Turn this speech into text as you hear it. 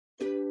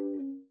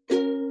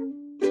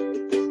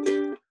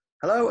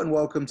Hello and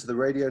welcome to the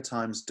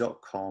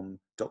radiotimes.com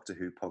Doctor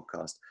Who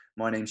podcast.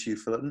 My name's Hugh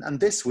Fullerton, and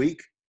this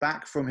week,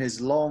 back from his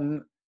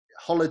long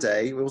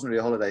holiday, it wasn't really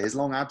a holiday, his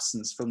long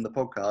absence from the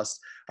podcast,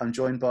 I'm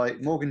joined by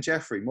Morgan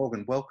Jeffrey.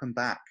 Morgan, welcome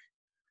back.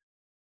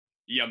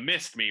 You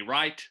missed me,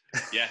 right?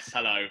 Yes,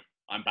 hello,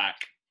 I'm back.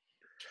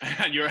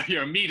 And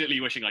you're immediately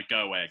wishing I'd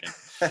go away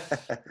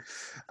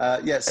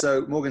again.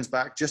 So Morgan's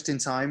back just in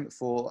time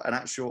for an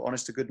actual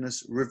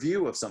honest-to-goodness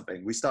review of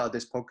something. We started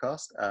this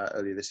podcast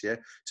earlier this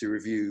year to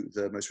review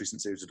the most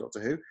recent series of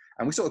Doctor Who,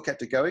 and we sort of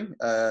kept it going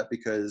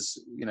because,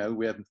 you know,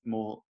 we have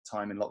more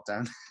time in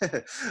lockdown.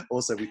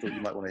 Also, we thought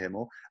you might want to hear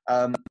more.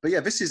 But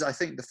yeah, this is, I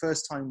think, the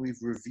first time we've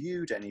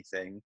reviewed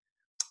anything.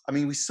 I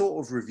mean, we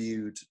sort of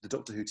reviewed the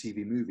Doctor Who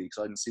TV movie because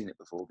I hadn't seen it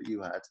before, but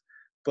you had.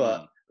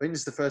 But I think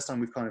it's the first time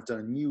we've kind of done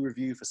a new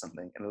review for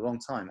something in a long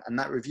time. And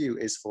that review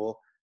is for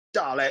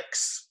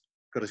Daleks.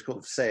 Got to kind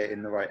of say it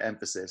in the right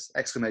emphasis.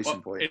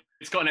 Exclamation point.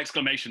 It's got an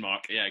exclamation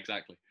mark. Yeah,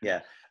 exactly. Yeah.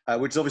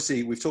 Which is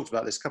obviously, we've talked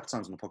about this a couple of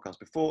times on the podcast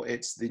before.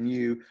 It's the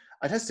new,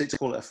 I'd hesitate to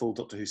call it a full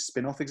Doctor Who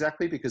spin-off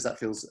exactly, because that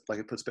feels like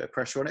it puts a bit of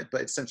pressure on it.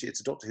 But essentially,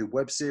 it's a Doctor Who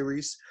web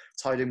series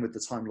tied in with the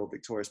Time Lord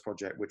Victorious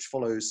project, which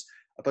follows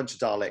a bunch of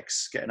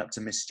Daleks getting up to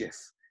mischief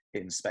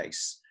in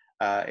space.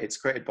 It's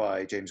created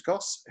by James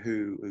Goss,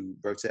 who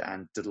wrote it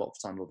and did a lot of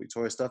Time Lord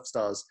Victoria stuff.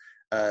 Stars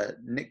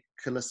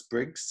Nicholas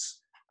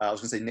Briggs. I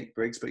was going to say Nick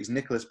Briggs, but he's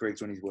Nicholas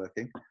Briggs when he's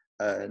working.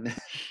 And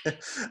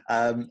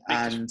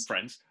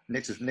friends.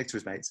 Nick to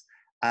his mates.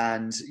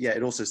 And yeah,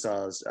 it also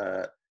stars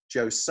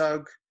Joe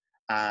Sugg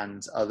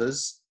and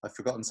others. I've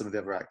forgotten some of the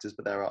other actors,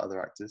 but there are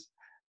other actors.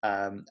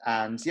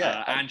 And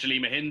yeah, Anjali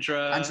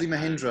Mahindra.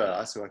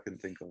 That's who I couldn't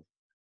think of.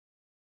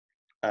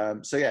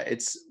 So yeah,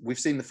 we've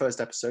seen the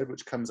first episode,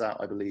 which comes out,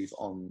 I believe,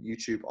 on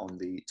YouTube on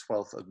the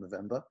 12th of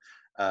November.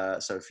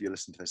 So if you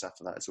listen to this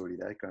after that, it's already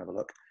there. Go and have a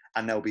look.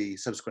 And there'll be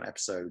subsequent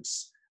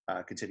episodes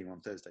continuing on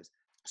Thursdays.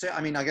 So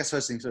I mean, I guess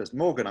first things first.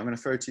 Morgan, I'm going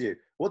to throw to you.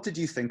 What did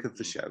you think of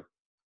the show?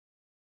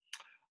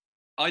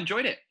 I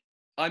enjoyed it.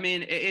 I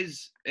mean, it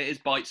is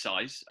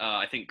bite-sized.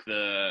 I think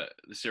the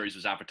series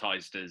was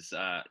advertised as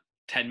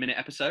 10-minute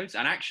episodes,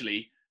 and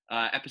actually,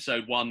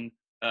 episode 1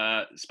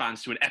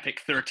 spans to an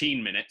epic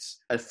 13 minutes.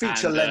 A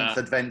feature-length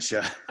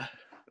adventure.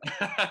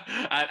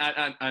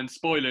 and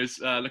spoilers,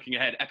 looking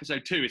ahead,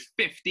 episode 2 is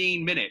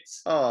 15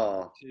 minutes.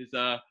 Oh. Which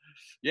is,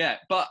 yeah,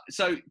 but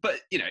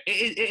you know,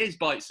 it is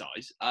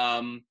bite-sized.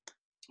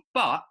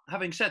 But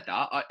having said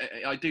that,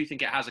 I do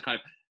think it has a kind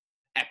of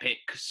epic,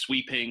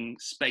 sweeping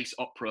space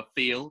opera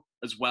feel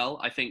as well.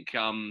 I think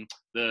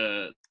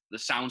the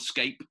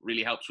soundscape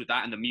really helps with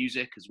that, and the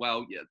music as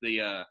well.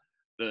 Yeah,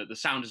 the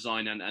sound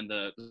design and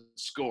the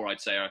score,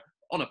 I'd say, are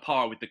on a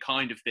par with the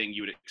kind of thing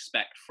you would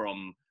expect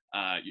from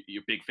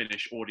your Big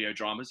Finish audio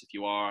dramas. If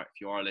you are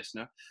a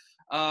listener,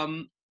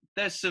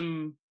 there's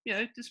some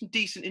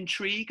decent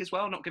intrigue as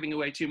well. Not giving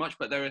away too much,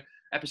 but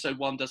episode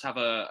 1 does have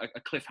a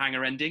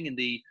cliffhanger ending in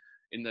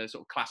the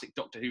sort of classic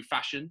Doctor Who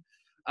fashion.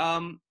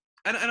 And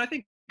I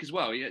think as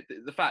well,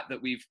 the fact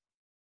that we've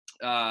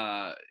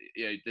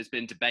there's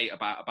been debate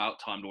about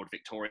Time Lord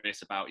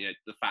Victorious, about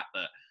the fact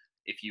that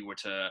if you were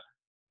to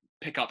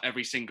pick up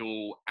every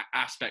single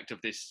aspect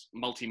of this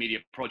multimedia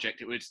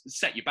project, it would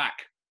set you back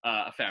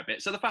a fair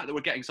bit. So the fact that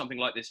we're getting something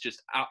like this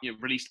just out,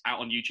 released out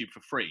on YouTube for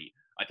free,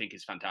 I think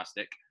is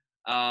fantastic.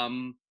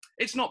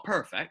 It's not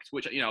perfect,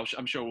 which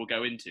I'm sure we'll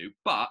go into,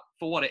 but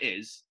for what it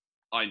is,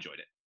 I enjoyed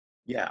it.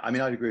 Yeah, I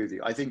mean, I'd agree with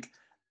you. I think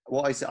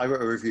what I said, I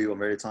wrote a review on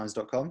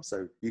radiotimes.com,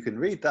 so you can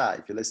read that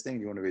if you're listening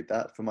and you want to read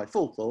that for my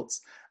full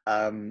thoughts.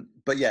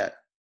 But yeah,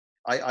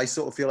 I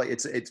sort of feel like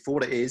it's for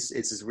what it is.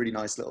 It's this really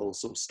nice little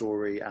sort of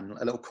story and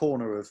a little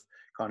corner of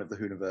kind of the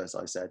Whoniverse,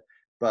 I said.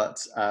 But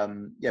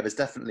yeah, there's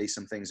definitely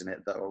some things in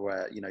it that are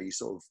where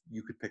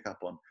you could pick up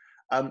on.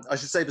 I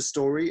should say the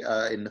story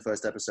in the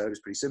first episode is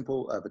pretty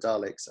simple. The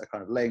Daleks are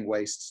kind of laying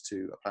waste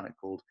to a planet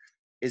called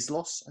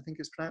Islos, I think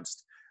it's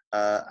pronounced.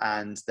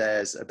 And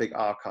there's a big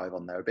archive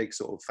on there, a big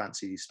sort of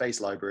fancy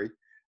space library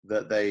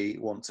that they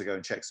want to go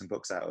and check some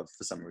books out of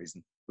for some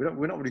reason. We're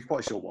not really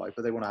quite sure why,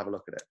 but they want to have a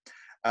look at it.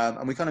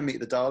 And we kind of meet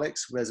the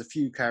Daleks. There's a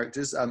few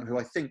characters who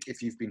I think,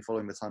 if you've been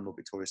following the Time Lord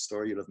Victorious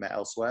story, you'll have met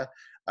elsewhere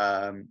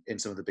in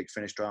some of the Big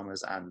Finish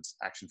dramas and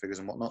action figures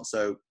and whatnot.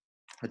 So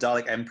the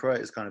Dalek Emperor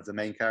is kind of the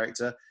main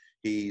character.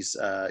 He's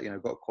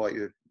got quite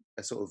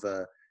a sort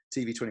of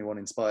TV21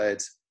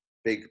 inspired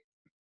big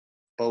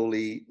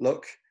bowly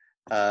look.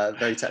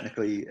 Very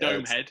technically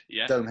dome head,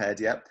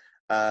 yeah.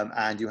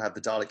 And you have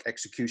the Dalek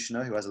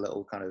Executioner, who has a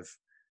little kind of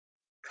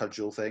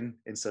cudgel thing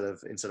instead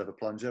of a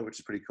plunger, which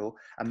is pretty cool.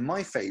 And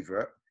my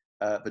favorite,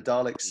 the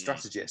Dalek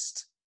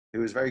Strategist,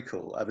 who is very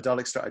cool. The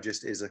Dalek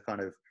Strategist is a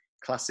kind of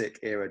classic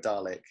era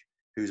Dalek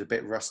who's a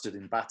bit rusted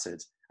and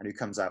battered, and who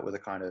comes out with a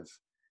kind of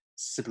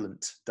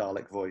sibilant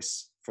Dalek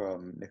voice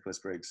from Nicholas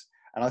Briggs.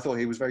 And I thought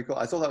he was very cool.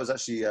 I thought that was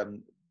actually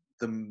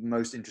the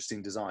most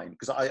interesting design,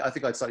 because I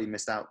think I'd slightly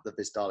missed out that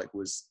this Dalek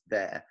was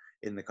there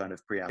in the kind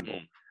of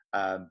preamble.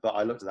 But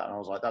I looked at that and I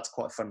was like, that's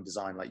quite a fun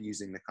design, like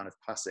using the kind of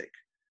classic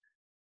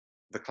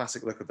the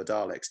classic look of the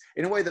Daleks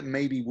in a way that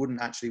maybe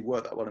wouldn't actually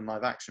work that well in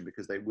live action,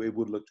 because they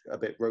would look a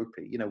bit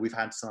ropey. You know, we've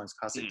had science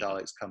classic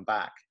Daleks come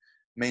back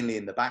mainly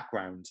in the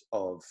background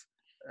of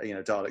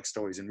Dalek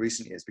stories in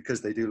recent years,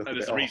 because they do look a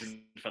bit off. There's a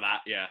reason for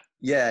that, yeah.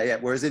 Yeah.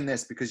 Whereas in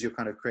this, because you're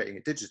kind of creating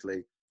it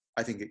digitally,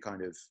 I think it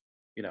kind of,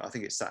 I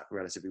think it sat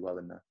relatively well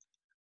in there.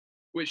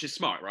 Which is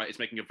smart, right? It's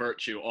making a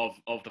virtue of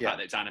the fact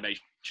that it's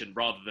animation,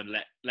 rather than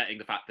letting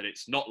the fact that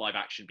it's not live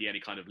action be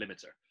any kind of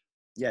limiter.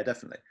 Yeah,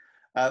 definitely.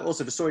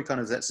 Also, the story kind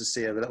of lets us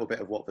see a little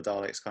bit of what the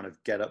Daleks kind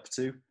of get up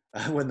to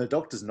when the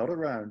Doctor's not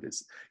around.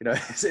 It's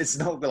it's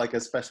not like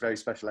a very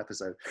special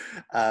episode.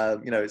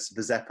 It's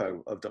the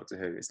Zeppo of Doctor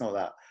Who. It's not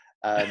that.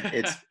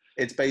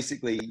 It's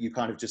basically, you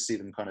kind of just see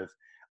them kind of.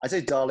 I'd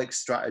say Dalek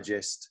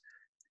strategist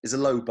is a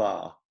low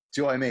bar.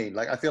 Do you know what I mean?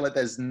 Like, I feel like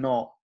there's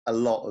not a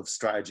lot of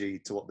strategy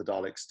to what the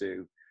Daleks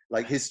do.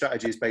 Like, his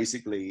strategy is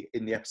basically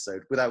in the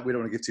episode. We don't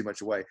want to give too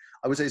much away.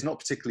 I would say it's not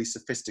particularly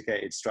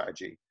sophisticated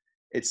strategy.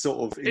 It's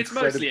sort of it's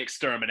mostly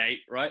exterminate,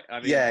 right? I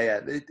mean, yeah.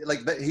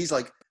 He's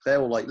like,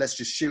 they're all like, let's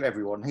just shoot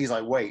everyone. He's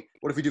like, wait,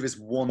 what if we do this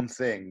one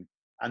thing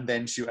and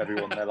then shoot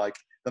everyone? They're like,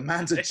 the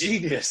man's a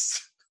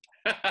genius.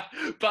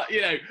 But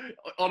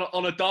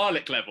on a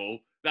Dalek level,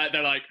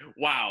 they're like,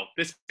 wow,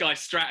 this guy's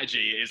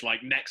strategy is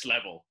like next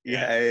level.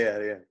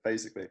 Yeah,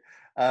 basically.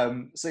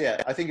 So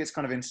yeah, I think it's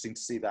kind of interesting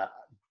to see that.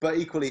 But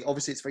equally,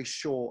 obviously, it's very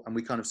short, and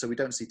we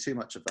don't see too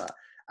much of that.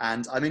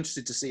 And I'm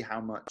interested to see how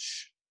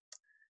much.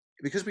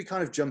 Because we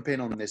kind of jump in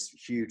on this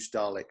huge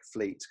Dalek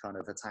fleet kind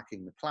of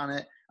attacking the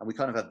planet, and we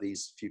kind of have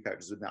these few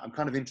characters with that. I'm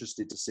kind of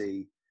interested to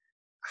see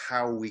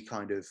how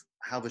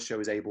the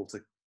show is able to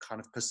kind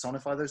of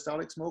personify those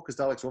Daleks more, because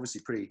Daleks are obviously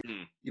pretty,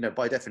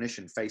 by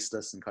definition,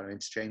 faceless and kind of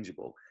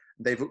interchangeable.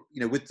 They've,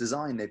 with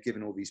design, they've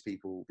given all these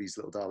people, these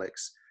little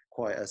Daleks,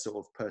 quite a sort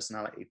of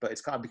personality. But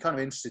I'd be kind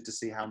of interested to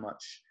see how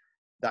much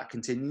that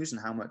continues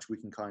and how much we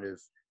can kind of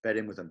bed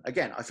in with them.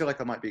 Again, I feel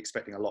like I might be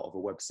expecting a lot of a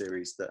web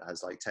series that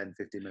has like 10,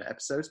 15-minute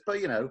episodes,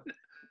 but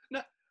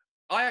No,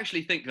 I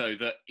actually think, though,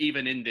 that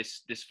even in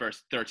this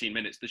first 13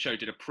 minutes, the show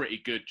did a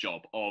pretty good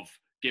job of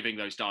giving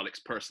those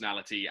Daleks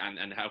personality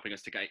and helping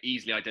us to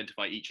easily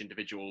identify each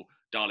individual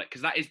Dalek,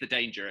 because that is the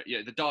danger.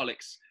 The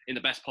Daleks, in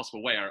the best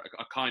possible way, are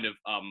kind of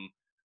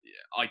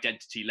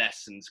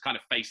identity-less and kind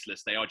of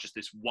faceless. They are just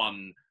this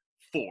one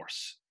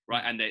force,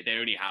 right? And they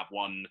only have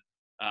one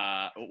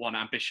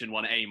ambition,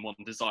 one aim, one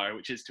desire,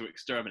 which is to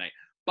exterminate.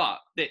 But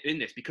in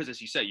this, because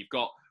as you say, you've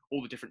got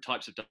all the different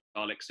types of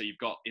Daleks. So you've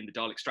got, in the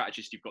Dalek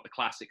Strategist, you've got the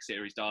classic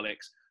series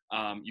Daleks.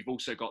 You've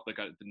also got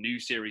the new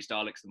series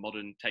Daleks, the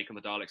modern take on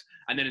the Daleks.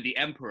 And then in the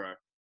Emperor,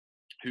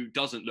 who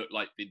doesn't look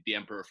like the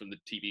Emperor from the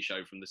TV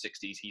show from the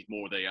 60s. He's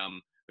more the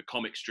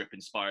comic strip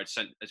inspired,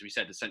 as we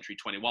said, the Century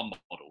 21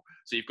 model.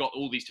 So you've got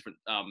all these different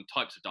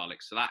types of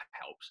Daleks, so that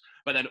helps.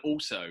 But then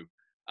also,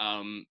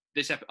 I'm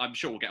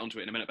sure we'll get onto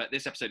it in a minute, but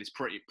this episode is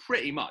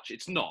pretty much,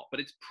 it's not, but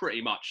it's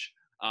pretty much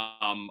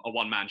a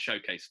one-man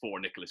showcase for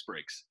Nicholas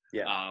Briggs.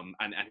 Yeah.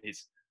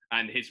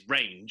 And his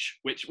range,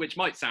 which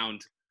might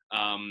sound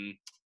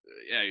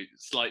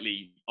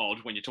slightly odd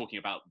when you're talking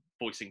about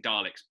voicing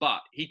Daleks,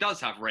 but he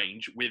does have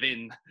range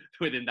within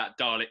that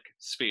Dalek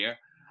sphere.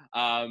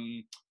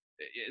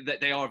 That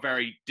they are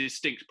very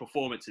distinct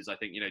performances. I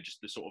think,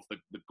 just the sort of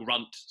the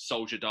grunt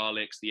soldier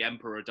Daleks, the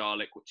Emperor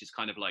Dalek, which is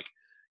kind of like,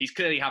 he's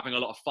clearly having a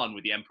lot of fun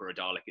with the Emperor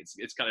Dalek.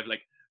 It's kind of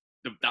like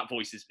that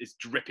voice is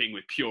dripping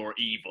with pure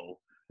evil.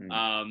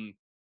 And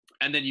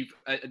then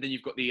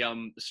you've got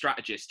the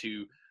strategist,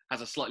 who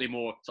has a slightly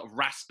more sort of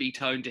raspy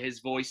tone to his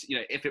voice.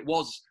 If it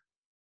was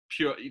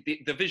pure,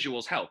 the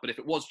visuals help, but if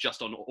it was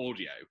just on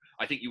audio,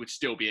 I think you would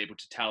still be able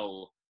to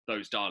tell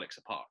those Daleks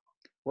apart.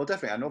 Well,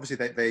 definitely, and obviously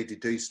they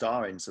do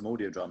star in some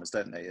audio dramas,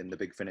 don't they, in the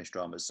Big Finish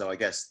dramas? So I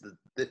guess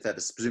if they're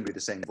presumably the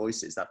same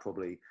voices, that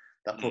probably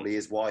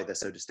is why they're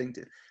so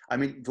distinctive. I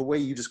mean, the way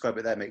you describe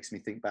it there makes me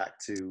think back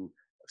to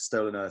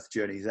Stolen Earth: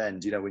 Journey's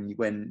End.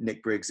 When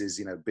Nick Briggs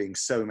is being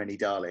so many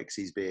Daleks,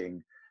 he's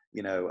being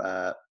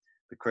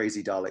the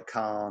crazy Dalek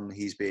Khan.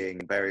 He's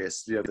being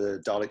various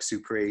the Dalek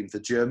Supreme, the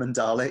German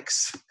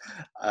Daleks,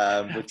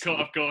 which,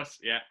 of course,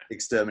 yeah,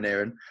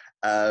 exterminating.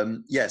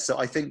 So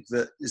I think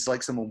that it's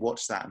like someone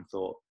watched that and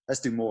thought,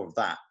 let's do more of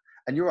that.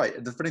 And you're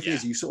right. The funny thing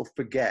is, you sort of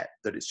forget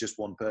that it's just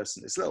one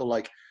person. It's a little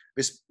like,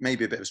 this may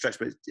be a bit of a stretch,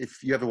 but if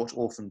you ever watch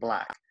Orphan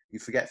Black, you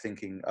forget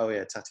thinking, oh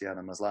yeah,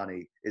 Tatiana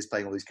Maslany is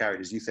playing all these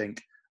characters. You think,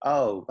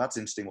 oh, that's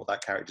interesting what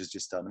that character's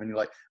just done. I mean, you're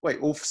like, wait,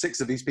 all 6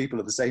 of these people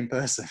are the same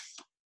person.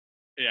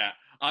 Yeah.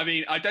 I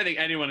mean, I don't think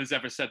anyone has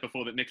ever said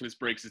before that Nicholas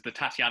Briggs is the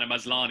Tatiana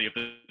Maslany of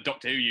the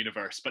Doctor Who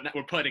universe, but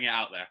we're putting it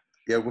out there.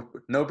 Yeah,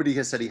 nobody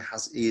has said he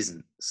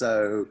isn't.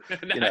 So,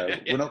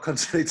 we're not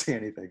contradicting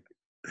anything.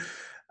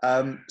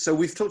 So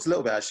we've talked a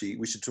little bit, actually,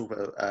 we should talk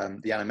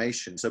about the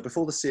animation. So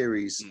before the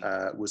series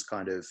was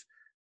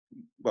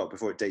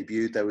before it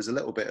debuted, there was a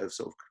little bit of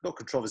sort of, not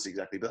controversy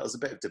exactly, but there was a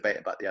bit of debate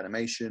about the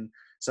animation.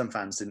 Some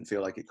fans didn't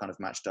feel like it kind of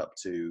matched up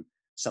to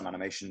some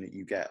animation that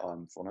you get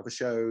on other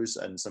shows,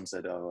 and some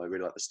said, oh, I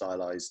really like the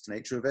stylized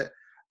nature of it.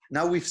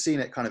 Now we've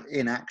seen it kind of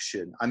in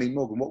action. I mean,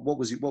 Morgan, what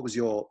was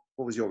your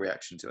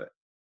reaction to it?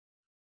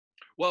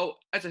 Well,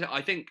 as I said,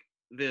 I think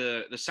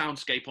the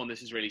soundscape on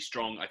this is really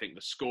strong. I think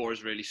the score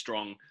is really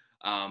strong.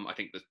 I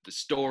think the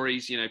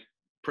stories,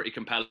 pretty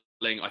compelling.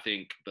 I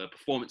think the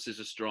performances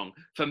are strong.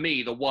 For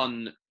me,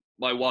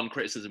 my one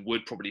criticism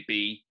would probably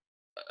be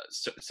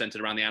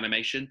centered around the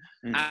animation,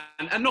 Mm.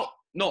 and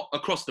not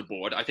across the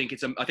board. I think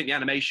I think the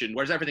animation,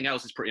 whereas everything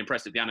else is pretty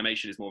impressive, the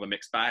animation is more of a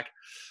mixed bag.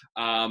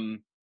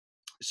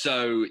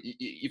 So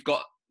you've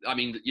got, I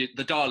mean,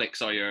 the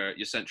Daleks are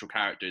your central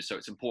characters, so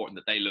it's important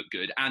that they look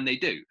good, and they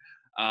do.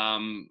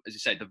 As you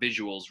said, the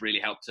visuals really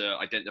help to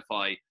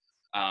identify,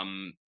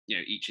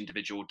 each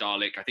individual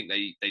Dalek. I think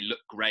they look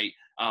great,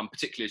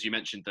 particularly as you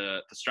mentioned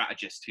the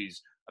strategist,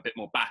 who's a bit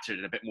more battered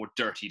and a bit more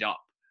dirtied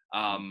up.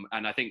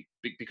 And I think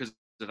because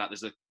of that,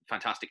 there's a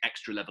fantastic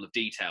extra level of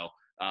detail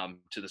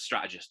to the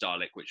strategist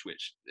Dalek, which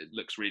it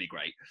looks really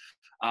great.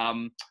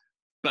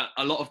 But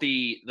a lot of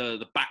the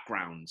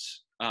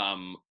backgrounds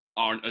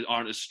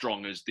aren't as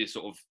strong as the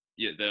sort of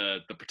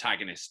the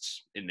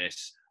protagonists in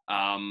this.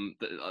 A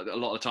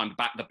lot of the time,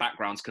 the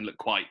backgrounds can look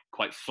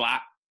quite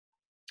flat,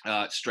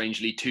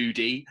 strangely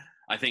 2D.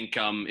 I think,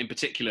 in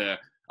particular,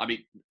 I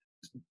mean,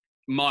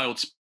 mild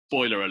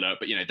spoiler alert,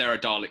 but there are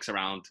Daleks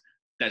around.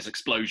 There's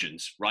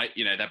explosions, right?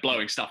 They're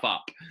blowing stuff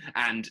up,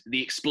 and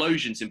the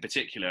explosions in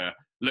particular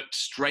looked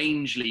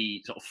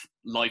strangely sort of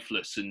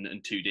lifeless and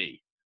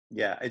 2D.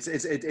 Yeah,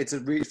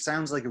 it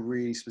sounds like a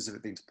really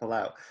specific thing to pull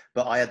out,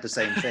 but I had the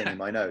same thing in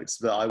my notes.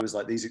 But I was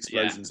like, these Yeah.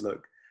 explosions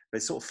look,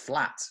 they're sort of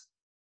flat,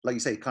 like you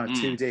say, kind of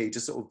Mm. 2D.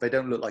 Just sort of, they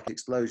don't look like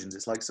explosions.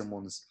 It's like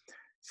someone's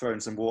thrown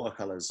some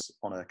watercolors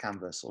on a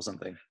canvas or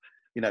something.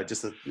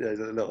 Just a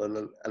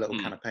little Mm.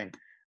 can of paint.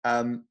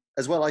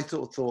 As well, I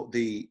thought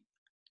the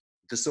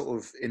sort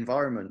of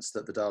environments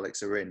that the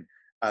Daleks are in.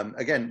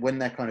 Again, when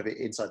they're kind of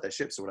inside their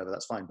ships or whatever,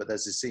 that's fine. But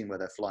there's this scene where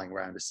they're flying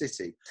around a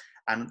city,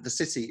 and the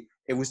city,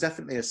 it was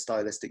definitely a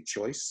stylistic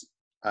choice.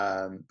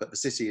 But the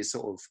city is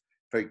sort of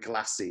very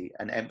glassy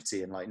and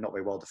empty and like not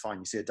very well defined.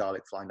 You see a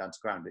Dalek flying down to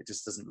ground, it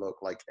just doesn't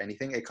look like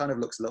anything. It kind of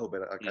looks a little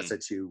bit like I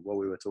said to you while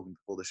we were talking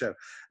before the show.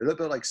 It looked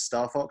a bit like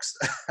Star Fox,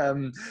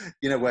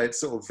 where it's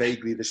sort of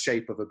vaguely the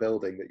shape of a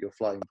building that you're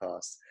flying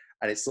past,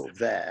 and it's sort of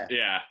there,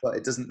 Yeah. but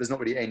it doesn't. There's not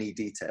really any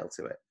detail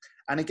to it.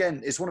 And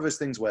again, it's one of those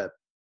things where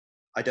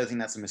I don't think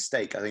that's a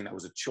mistake. I think that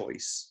was a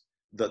choice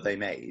that they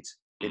made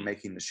in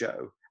making the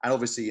show. And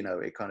obviously,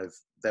 it kind of,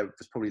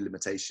 there's probably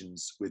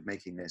limitations with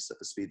making this at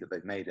the speed that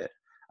they've made it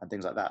and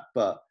things like that.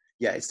 But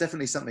yeah, it's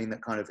definitely something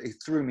that kind of, it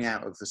threw me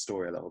out of the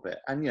story a little bit.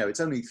 And, it's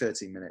only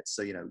 13 minutes,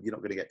 so, you're not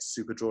going to get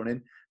super drawn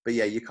in. But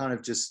yeah, you kind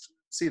of just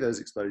see those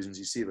explosions,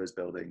 you see those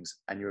buildings,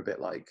 and you're a bit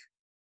like,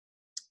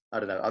 I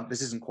don't know,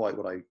 this isn't quite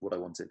what I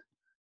wanted.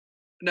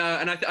 No,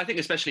 and I think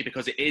especially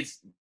because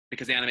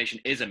the animation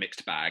is a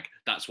mixed bag.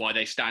 That's why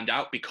they stand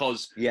out.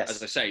 Because, yes,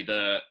 as I say,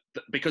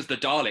 because the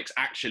Daleks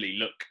actually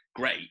look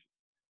great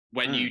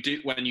when you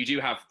do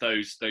have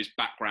those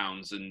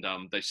backgrounds and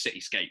those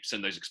cityscapes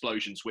and those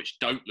explosions, which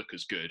don't look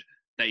as good.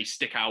 They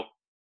stick out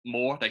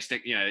more. They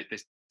stick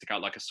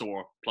out like a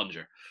sore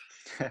plunger.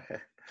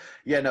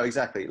 Yeah, no,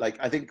 exactly. Like,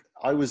 I think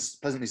I was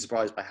pleasantly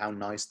surprised by how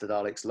nice the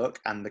Daleks look,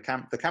 and the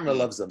camera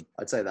loves them.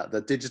 I'd say that the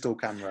digital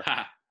camera,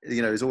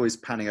 is always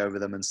panning over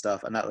them and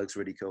stuff, and that looks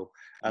really cool.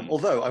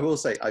 Although I will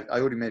say, I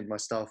already made my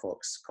Star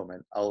Fox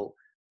comment. I'll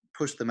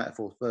push the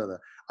metaphor further.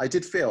 I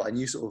did feel, and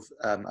you sort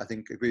of, I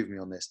think, agree with me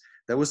on this.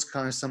 There was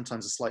kind of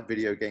sometimes a slight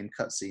video game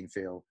cutscene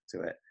feel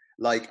to it.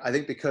 Like, I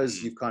think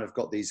because you've kind of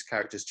got these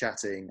characters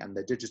chatting and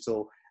they're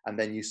digital, and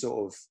then you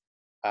sort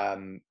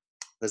of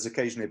there's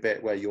occasionally a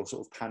bit where you're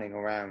sort of panning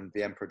around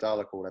the Emperor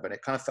Dalek or whatever, and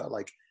it kind of felt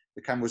like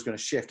the camera was going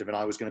to shift, and then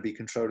I was going to be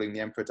controlling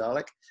the Emperor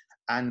Dalek.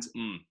 And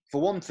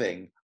for one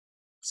thing,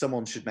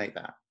 someone should make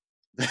that.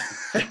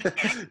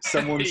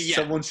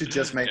 someone should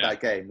just make that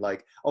game.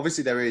 Like,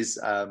 obviously there is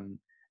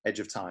Edge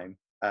of Time,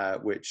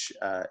 which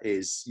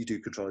is you do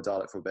control a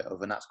Dalek for a bit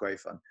of, and that's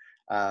great fun.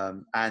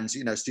 And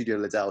Studio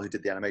Liddell, who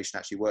did the animation,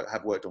 actually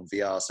have worked on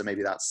VR, so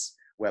maybe that's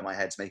where my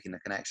head's making the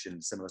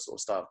connection, similar sort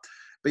of style.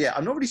 But yeah,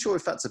 I'm not really sure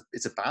if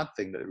it's a bad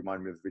thing that it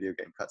reminded me of a video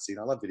game cutscene.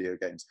 I love video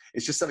games.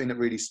 It's just something that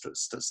really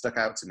stuck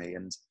out to me,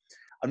 and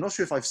I'm not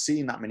sure if I've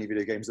seen that many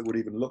video games that would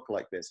even look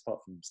like this,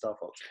 apart from Star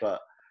Fox. But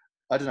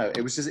I don't know.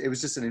 It was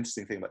just an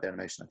interesting thing about the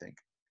animation, I think.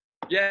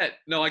 Yeah,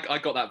 no, I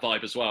got that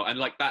vibe as well, and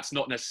like that's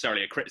not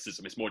necessarily a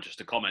criticism. It's more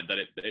just a comment that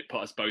it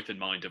put us both in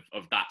mind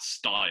of that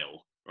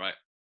style, right?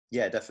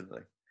 Yeah,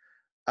 definitely.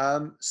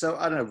 So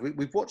I don't know.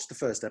 We've watched the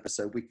first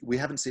episode. We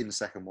haven't seen the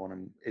second one,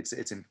 and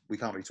we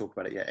can't really talk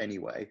about it yet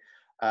anyway.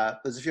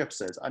 There's a few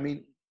episodes. I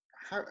mean,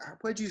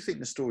 where do you think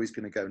the story's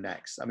going to go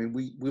next? I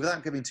mean,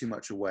 without giving too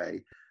much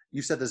away,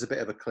 you said there's a bit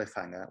of a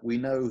cliffhanger. We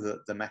know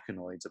that the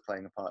mechanoids are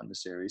playing a part in the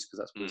series because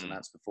that's what was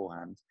announced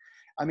beforehand.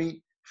 I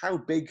mean, how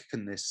big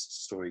can this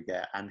story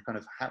get, and kind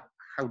of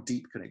how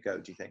deep can it go,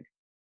 do you think?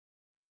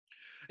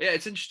 Yeah,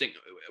 it's interesting.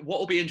 What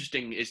will be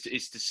interesting is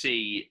to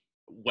see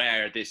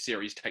where this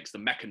series takes the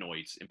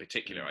mechanoids in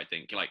particular. I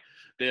think like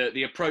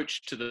the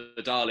approach to the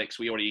Daleks,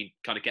 we already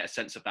kind of get a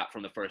sense of that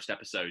from the first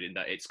episode, in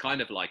that it's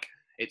kind of like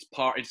it's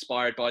part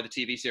inspired by the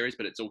TV series,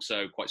 but it's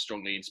also quite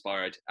strongly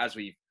inspired, as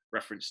we've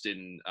referenced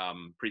in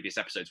previous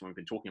episodes when we've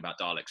been talking about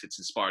Daleks. It's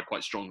inspired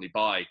quite strongly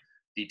by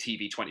the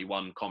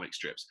TV21 comic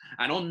strips.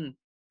 And on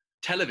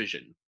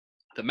television,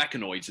 the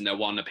Mechanoids in their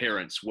one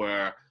appearance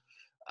were,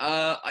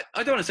 I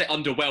don't want to say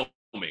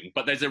underwhelming,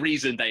 but there's a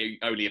reason they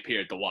only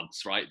appeared the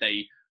once, right?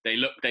 They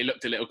looked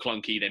a little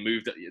clunky. They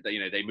moved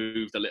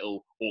a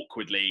little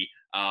awkwardly.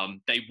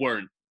 They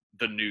weren't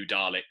the new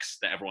Daleks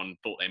that everyone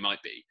thought they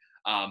might be.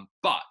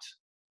 But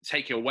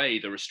taking away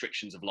the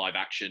restrictions of live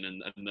action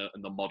and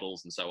the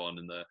models and so on,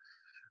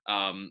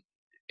 and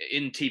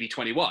in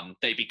TV21,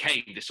 they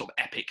became this sort of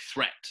epic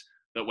threat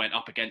that went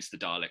up against the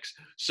Daleks.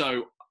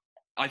 So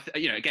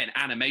again,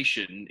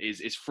 animation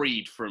is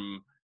freed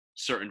from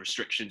certain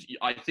restrictions.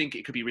 I think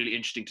it could be really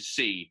interesting to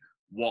see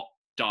what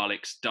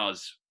Daleks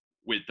does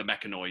with the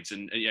Mechanoids,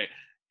 and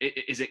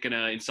is it going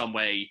to in some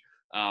way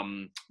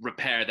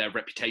repair their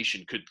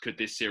reputation? Could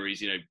this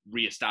series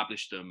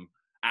reestablish them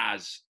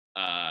as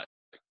a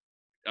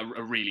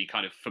really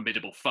kind of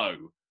formidable foe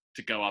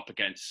to go up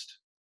against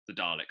the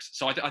Daleks?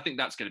 So I think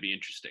that's going to be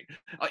interesting.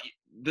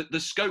 The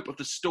scope of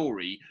the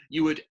story,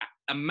 you would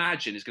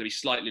imagine, is going to be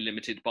slightly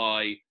limited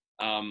by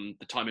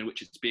the time in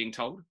which it's being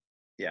told.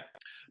 Yeah.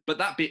 But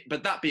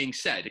that being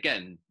said,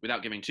 again,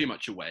 without giving too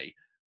much away,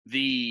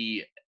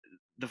 the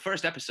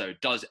first episode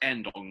does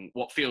end on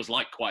what feels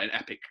like quite an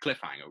epic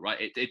cliffhanger, right?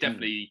 It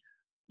definitely,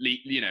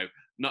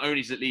 not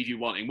only does it leave you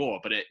wanting more,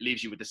 but it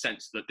leaves you with the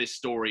sense that this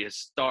story has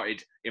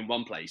started in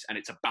one place and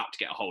it's about to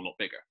get a whole lot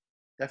bigger.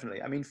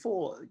 Definitely. I mean,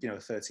 for a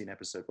 13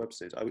 episode web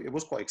series, it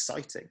was quite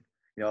exciting.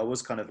 I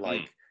was kind of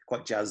like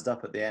quite jazzed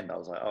up at the end. I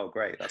was like, oh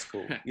great, that's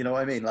cool. You know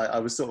what I mean? Like I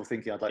was sort of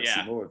thinking I'd like to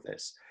see more of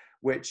this,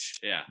 which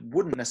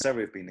wouldn't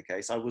necessarily have been the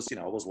case. I was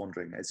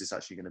wondering, is this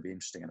actually going to be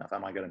interesting enough?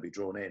 Am I going to be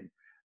drawn in?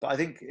 But I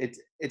think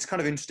it's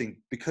kind of interesting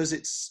because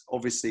it's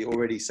obviously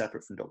already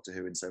separate from Doctor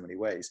Who in so many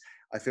ways.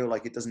 I feel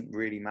like it doesn't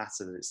really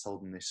matter that it's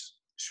told in this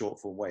short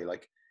form way.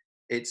 Like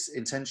it's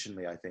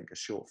intentionally, I think, a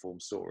short form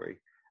story.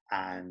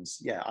 And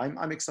yeah,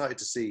 I'm excited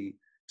to see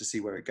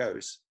where it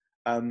goes.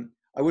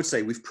 I would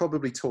say we've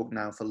probably talked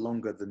now for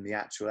longer than the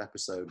actual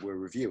episode we're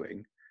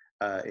reviewing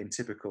in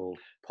typical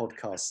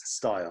podcast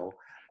style.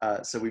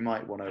 So we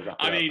might want to wrap it up.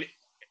 I mean,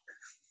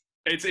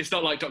 it's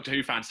not like Doctor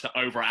Who fans to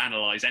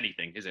overanalyze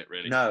anything, is it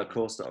really? No, of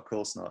course not. Of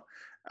course not.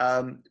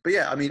 But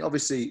yeah, I mean,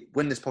 obviously,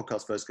 when this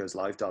podcast first goes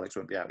live, Daleks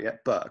won't be out yet,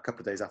 but a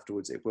couple of days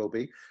afterwards, it will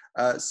be.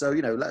 So,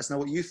 let us know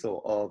what you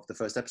thought of the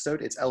first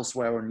episode. It's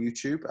elsewhere on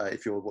YouTube.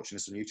 If you're watching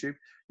this on YouTube,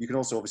 you can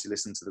also obviously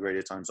listen to the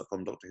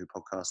radiotimes.com Doctor Who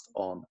podcast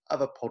on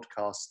other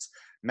podcast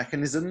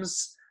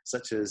mechanisms,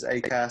 such as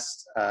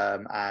Acast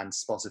and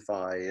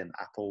Spotify and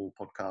Apple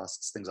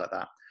podcasts, things like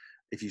that,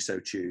 if you so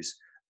choose.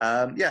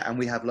 And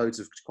we have loads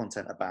of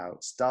content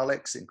about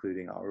Daleks,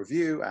 including our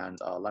review and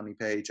our landing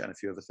page and a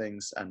few other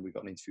things. And we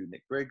got an interview with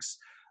Nick Briggs.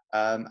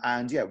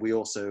 We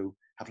also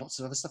have lots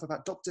of other stuff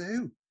about Doctor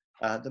Who,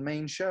 the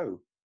main show,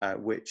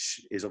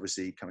 which is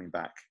obviously coming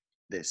back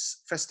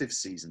this festive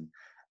season.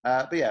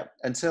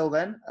 Until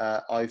then,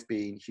 I've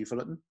been Hugh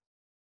Fullerton.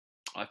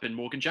 I've been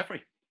Morgan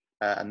Jeffrey.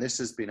 And this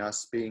has been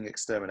us being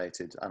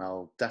exterminated. And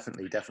I'll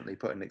definitely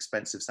put an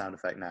expensive sound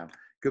effect now.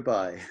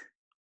 Goodbye.